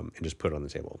 And just put it on the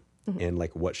table. And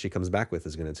like what she comes back with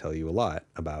is going to tell you a lot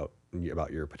about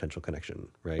your potential connection.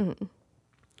 Right.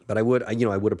 But I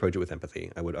would approach it with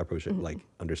empathy. I would approach it like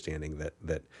understanding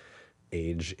that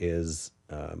age is,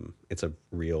 it's a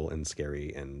real and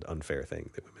scary and unfair thing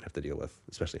that women have to deal with,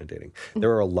 especially on dating.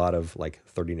 There are a lot of like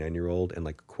 39-year-old and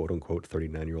like quote unquote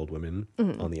 39-year-old women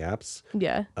on the apps.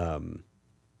 Yeah.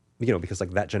 Because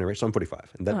like that generation, so I'm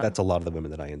 45, and that's a lot of the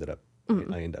women that I end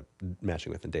up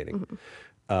matching with and dating.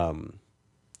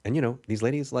 And these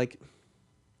ladies, like,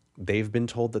 they've been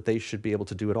told that they should be able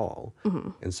to do it all.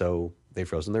 And so they've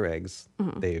frozen their eggs.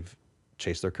 They've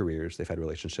chased their careers. They've had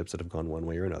relationships that have gone one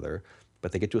way or another,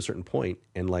 but they get to a certain point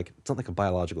and like, it's not like a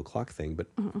biological clock thing, but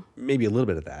maybe a little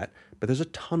bit of that, but there's a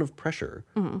ton of pressure.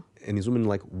 And these women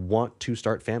like want to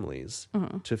start families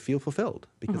to feel fulfilled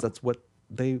because that's what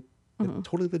it's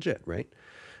totally legit. Right.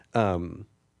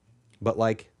 But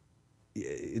like,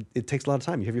 it takes a lot of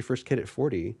time. You have your first kid at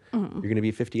 40, you're going to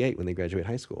be 58 when they graduate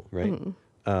high school. Right.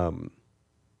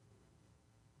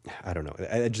 I don't know.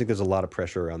 I just think there's a lot of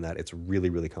pressure around that. It's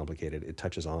really, really complicated. It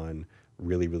touches on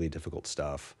really, really difficult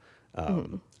stuff.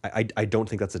 I don't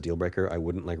think that's a deal breaker. I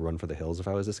wouldn't like run for the hills if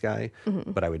I was this guy,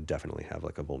 but I would definitely have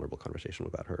like a vulnerable conversation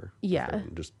about her. Yeah.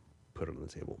 And just put it on the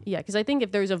table. Yeah, because I think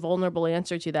if there's a vulnerable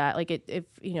answer to that, like if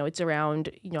it's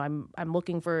around, I'm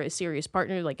looking for a serious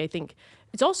partner. Like I think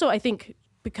it's also,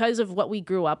 because of what we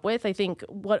grew up with, I think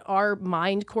what our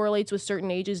mind correlates with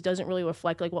certain ages doesn't really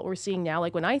reflect like what we're seeing now.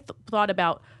 Like when I thought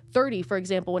about 30, for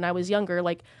example, when I was younger,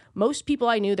 like most people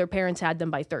I knew, their parents had them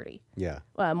by 30. Yeah.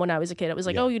 When I was a kid, it was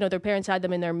like, their parents had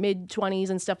them in their mid 20s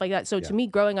and stuff like that. So to me,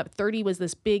 growing up, 30 was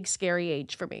this big, scary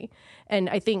age for me. And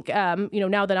I think,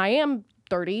 now that I am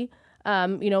 30,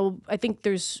 I think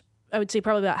I would say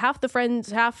probably about half the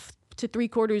friends, half to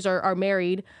 3/4 are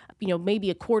married. Maybe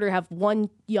a quarter have one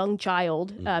young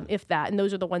child, if that. And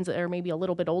those are the ones that are maybe a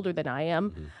little bit older than I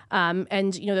am.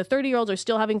 And, the 30-year-olds are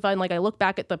still having fun. Like I look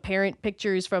back at the parent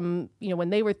pictures from, when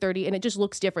they were 30 and it just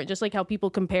looks different. Just like how people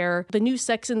compare the new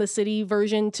Sex and the City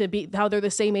version to be how they're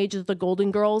the same age as the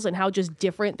Golden Girls and how just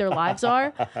different their lives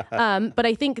are. But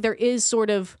I think there is sort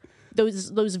of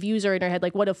those views are in our head,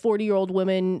 like what a 40-year-old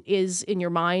woman is in your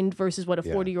mind versus what a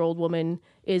 40-year-old woman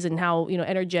is, and how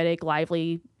energetic,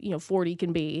 lively 40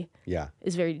 can be. Yeah,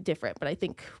 is very different. But I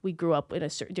think we grew up in a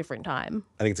different time.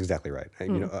 I think it's exactly right.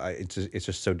 It's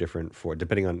just so different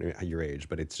depending on your age,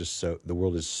 but it's just the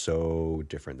world is so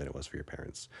different than it was for your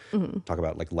parents. Talk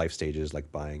about like life stages, like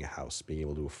buying a house, being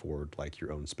able to afford like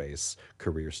your own space,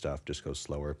 career stuff just goes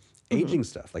slower. Aging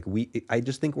stuff, like I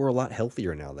just think we're a lot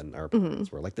healthier now than our parents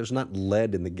were. Like there's not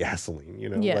lead in the gasoline,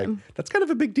 like that's kind of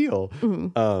a big deal.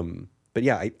 But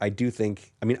yeah, I do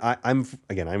think,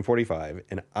 I'm 45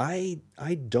 and I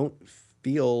don't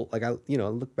feel like I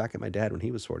look back at my dad when he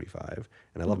was 45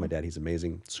 and I love my dad. He's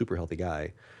amazing, super healthy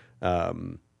guy.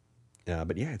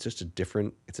 But yeah, it's just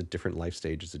it's a different life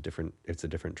stage. It's a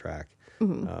different track.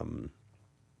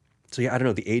 So yeah, I don't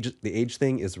know. The age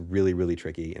thing is really, really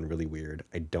tricky and really weird.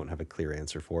 I don't have a clear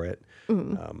answer for it.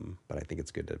 But I think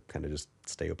it's good to kind of just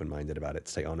stay open-minded about it.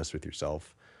 Stay honest with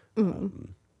yourself.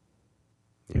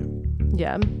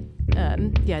 Yeah.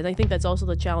 Yeah, and I think that's also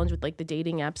the challenge with like the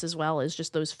dating apps as well, is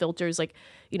just those filters. Like,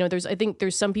 you know, I think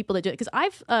there's some people that do it, because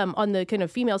I've on the kind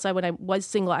of female side, when I was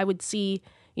single, I would see,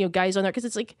 you know, guys on there, because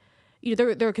it's like, you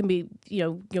know, there can be,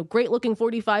 you know, great looking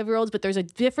 45-year-olds, but there's a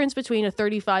difference between a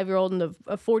 35-year-old and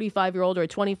a 45-year-old, or a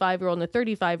 25-year-old and a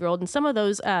 35-year-old. And some of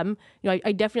those, you know,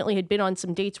 I definitely had been on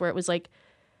some dates where it was like,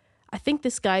 I think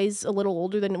this guy's a little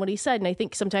older than what he said. And I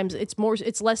think sometimes it's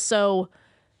less so.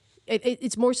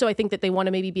 It's more so, I think, that they want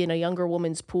to maybe be in a younger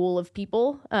woman's pool of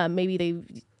people. Maybe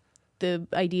the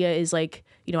idea is like,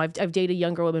 you know, I've dated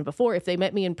younger women before. If they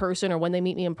met me in person, or when they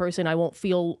meet me in person, I won't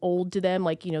feel old to them.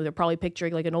 Like, you know, they're probably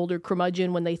picturing like an older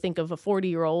curmudgeon when they think of a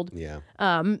 40-year-old. Yeah.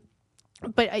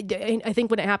 But I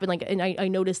think when it happened, like, and I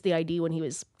noticed the ID when he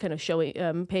was kind of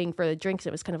showing, paying for the drinks,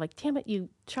 it was kind of like, damn it, you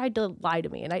tried to lie to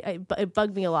me. And it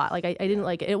bugged me a lot. Like, I didn't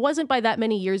like it. It wasn't by that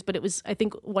many years, but it was, I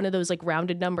think, one of those like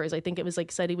rounded numbers. I think it was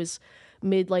like, said he was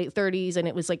late 30s and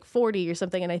it was like 40 or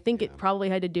something. And I think it probably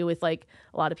had to do with like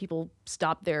a lot of people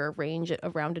stopped their range at a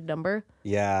rounded number.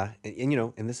 Yeah. And you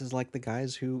know, and this is like the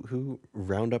guys who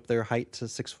round up their height to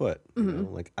 6 foot, you know?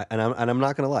 Like, I'm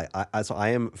not going to lie. So I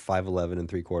am 5'11" and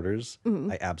 3/4.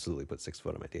 I absolutely put 6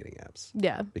 foot on my dating apps.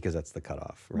 Yeah. Because that's the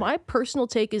cutoff. Right? My personal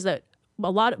take is that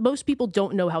most people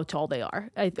don't know how tall they are.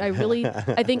 I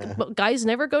think guys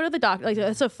never go to the doctor. Like,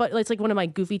 that's like one of my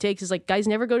goofy takes, is like, guys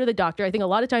never go to the doctor. I think a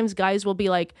lot of times guys will be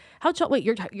like, how tall? Wait,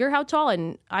 you're how tall?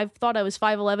 And I thought I was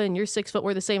 5'11" and you're 6 foot.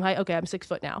 We're the same height. Okay, I'm 6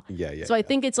 foot now. Yeah. So I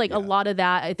think it's like a lot of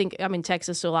that. I think I'm in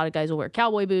Texas, so a lot of guys will wear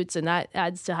cowboy boots, and that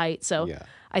adds to height. So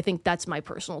I think that's my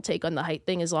personal take on the height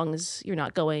thing. As long as you're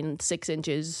not going 6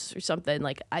 inches or something,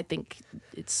 like, I think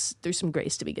there's some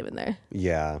grace to be given there.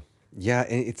 Yeah,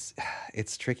 and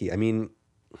it's tricky. I mean,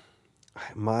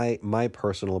 my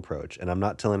personal approach, and I'm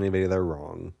not telling anybody they're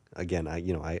wrong. Again,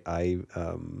 this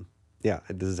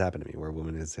has happened to me where a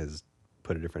woman has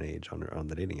put a different age on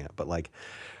the dating app. But like,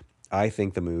 I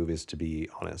think the move is to be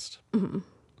honest.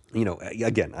 You know,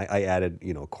 again, I added,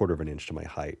 you know, 1/4 of an inch to my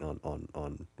height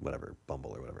on whatever,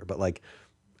 Bumble or whatever. But like,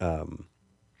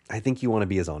 I think you want to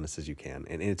be as honest as you can.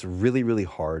 And it's really, really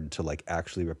hard to like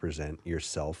actually represent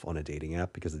yourself on a dating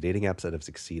app, because the dating apps that have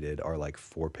succeeded are like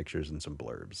 4 pictures and some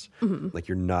blurbs. Like,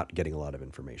 you're not getting a lot of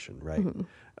information, right?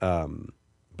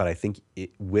 But I think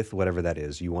with whatever that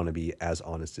is, you want to be as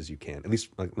honest as you can. At least,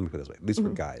 like, let me put it this way, at least for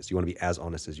guys, you want to be as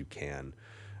honest as you can.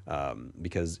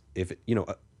 Because if, you know,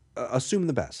 assume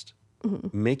the best.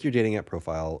 Make your dating app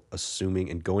profile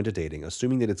and go into dating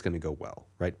assuming that it's going to go well,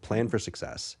 right? Plan for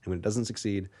success. And when it doesn't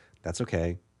succeed, that's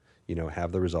okay. You know,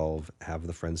 have the resolve, have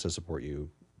the friends to support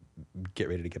you, get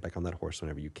ready to get back on that horse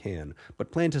whenever you can,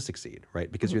 but plan to succeed,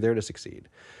 right? Because you're there to succeed.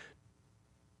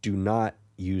 Do not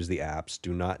use the apps,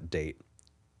 do not date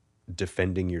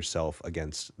defending yourself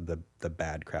against the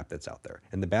bad crap that's out there.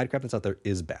 And the bad crap that's out there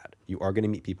is bad. You are going to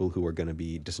meet people who are going to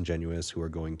be disingenuous, who are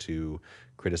going to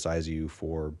criticize you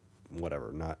for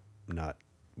whatever, not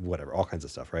whatever, all kinds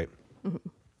of stuff, right?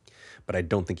 But I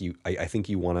don't think I think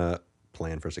you want to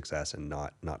plan for success and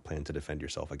not plan to defend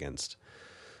yourself against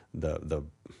the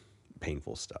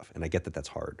painful stuff. And I get that that's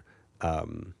hard.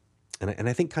 And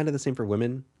I think kind of the same for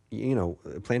women, you know,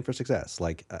 plan for success.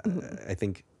 Like, I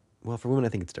think, well, for women, I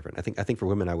think it's different. I think for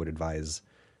women, I would advise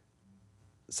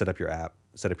set up your app,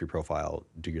 set up your profile,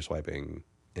 do your swiping,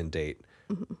 and date,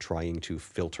 trying to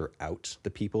filter out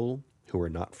the people who are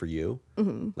not for you.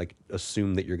 Like,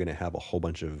 assume that you're going to have a whole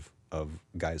bunch of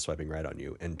guys swiping right on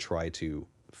you, and try to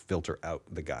filter out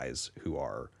the guys who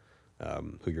are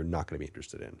who you're not going to be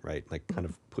interested in, right? Like, kind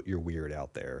of put your weird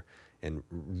out there and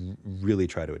really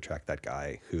try to attract that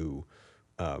guy who's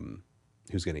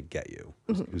going to get you,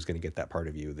 who's going to get that part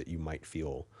of you that you might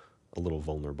feel a little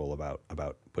vulnerable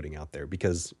about putting out there.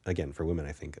 Because again, for women,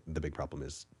 I think the big problem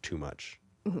is too much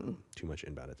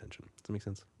inbound attention. Does that make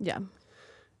sense? Yeah.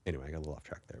 Anyway, I got a little off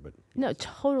track there, but no,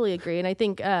 totally agree. And I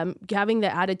think having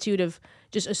the attitude of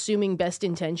just assuming best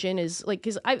intention is like,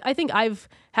 because I think I've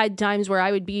had times where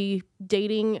I would be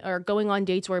dating or going on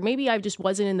dates where maybe I just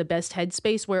wasn't in the best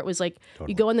headspace, where it was like,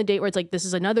 you go on the date where it's like, this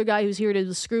is another guy who's here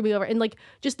to screw me over. And like,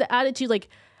 just the attitude, like,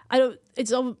 I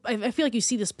feel like you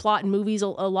see this plot in movies a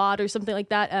lot or something like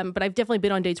that. But I've definitely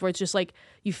been on dates where it's just like,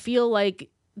 you feel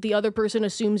like the other person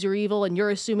assumes you're evil and you're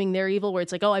assuming they're evil, where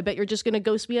it's like, oh, I bet you're just going to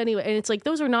ghost me anyway. And it's like,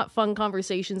 those are not fun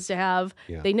conversations to have.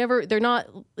 Yeah.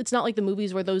 It's not like the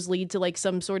movies where those lead to like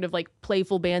some sort of like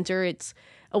playful banter.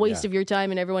 a waste of your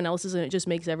time and everyone else's, and it just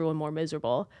makes everyone more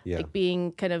miserable. Yeah. Like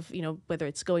being kind of, whether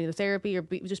it's going to therapy or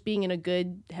just being in a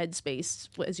good headspace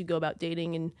as you go about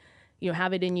dating, and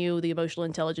have it in you, the emotional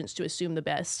intelligence to assume the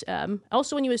best.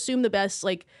 Also, when you assume the best,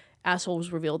 like, assholes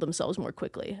reveal themselves more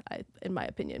quickly, in my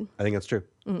opinion. I think that's true.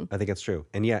 I think that's true.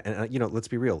 And let's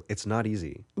be real. It's not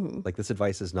easy. Like, this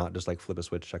advice is not just like flip a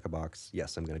switch, check a box.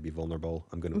 Yes, I'm going to be vulnerable.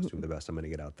 I'm going to assume the best. I'm going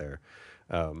to get out there.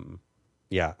 I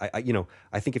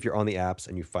think if you're on the apps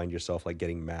and you find yourself like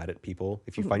getting mad at people,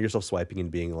 if you find yourself swiping and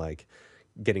being like,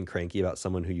 getting cranky about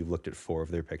someone who you've looked at 4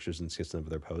 of their pictures and 6 of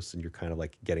their posts, and you're kind of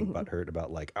like getting butthurt about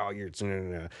like, oh,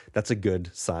 that's a good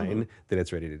sign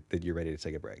that you're ready to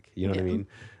take a break. You know what I mean?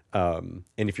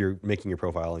 And if you're making your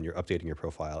profile and you're updating your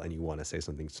profile and you want to say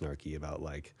something snarky about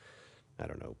like, I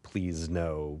don't know, please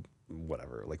no,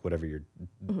 whatever you're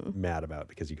mad about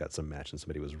because you got some match and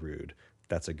somebody was rude,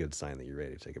 that's a good sign that you're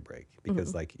ready to take a break.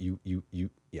 Because like you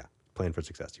plan for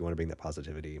success. You want to bring that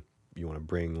positivity. You want to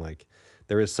bring like,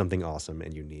 there is something awesome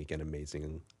and unique and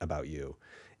amazing about you,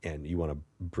 and you want to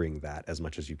bring that as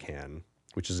much as you can,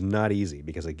 which is not easy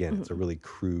because again, it's a really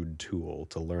crude tool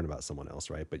to learn about someone else,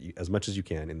 right? But as much as you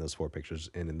can in those 4 pictures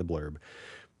and in the blurb,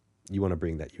 you want to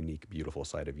bring that unique, beautiful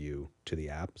side of you to the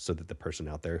app so that the person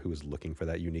out there who is looking for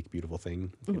that unique, beautiful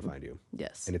thing can find you.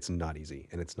 Yes. And it's not easy,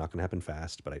 and it's not going to happen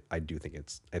fast, but I do think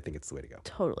it's the way to go.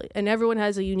 Totally. And everyone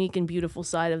has a unique and beautiful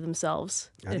side of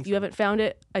themselves. And if you haven't found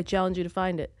it, I challenge you to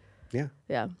find it. Yeah.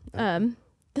 Yeah.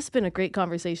 This has been a great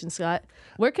conversation, Scott.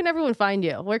 Where can everyone find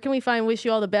you? Where can we find Wish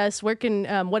You All the Best? Where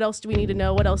can what else do we need to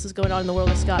know? What else is going on in the world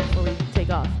of Scott before we take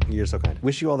off? You're so kind.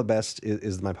 Wish You All the Best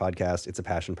is my podcast. It's a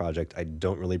passion project. I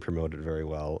don't really promote it very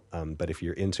well, but if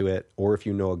you're into it, or if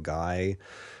you know a guy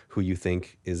who you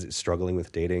think is struggling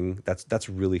with dating, that's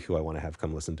really who I want to have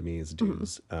come listen to me is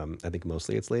dudes. I think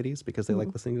mostly it's ladies because they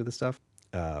like listening to this stuff.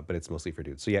 But it's mostly for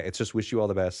dudes. So yeah, it's just Wish You All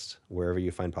the Best wherever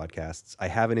you find podcasts. I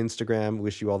have an Instagram,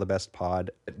 Wish You All the Best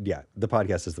Pod. Yeah, the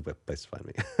podcast is the place to find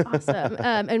me. Awesome.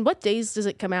 And what days does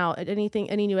it come out?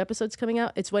 Any new episodes coming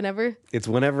out? It's whenever? It's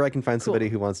whenever I can find somebody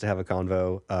who wants to have a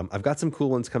convo. I've got some cool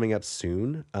ones coming up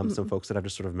soon. Some folks that I've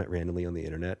just sort of met randomly on the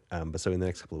internet. But so in the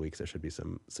next couple of weeks, there should be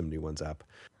some new ones up.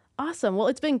 Awesome. Well,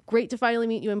 it's been great to finally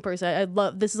meet you in person. I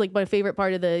love this is like my favorite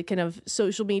part of the kind of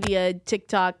social media,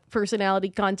 TikTok, personality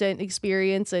content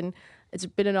experience. And it's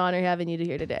been an honor having you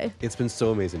here today. It's been so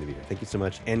amazing to be here. Thank you so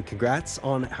much. And congrats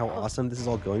on how awesome this is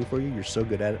all going for you. You're so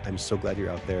good at it. I'm so glad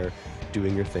you're out there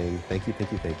doing your thing. Thank you.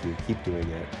 Keep doing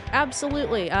it.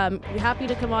 Absolutely. Happy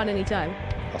to come on anytime.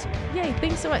 Awesome. Yay.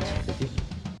 Thanks so much. Thank you.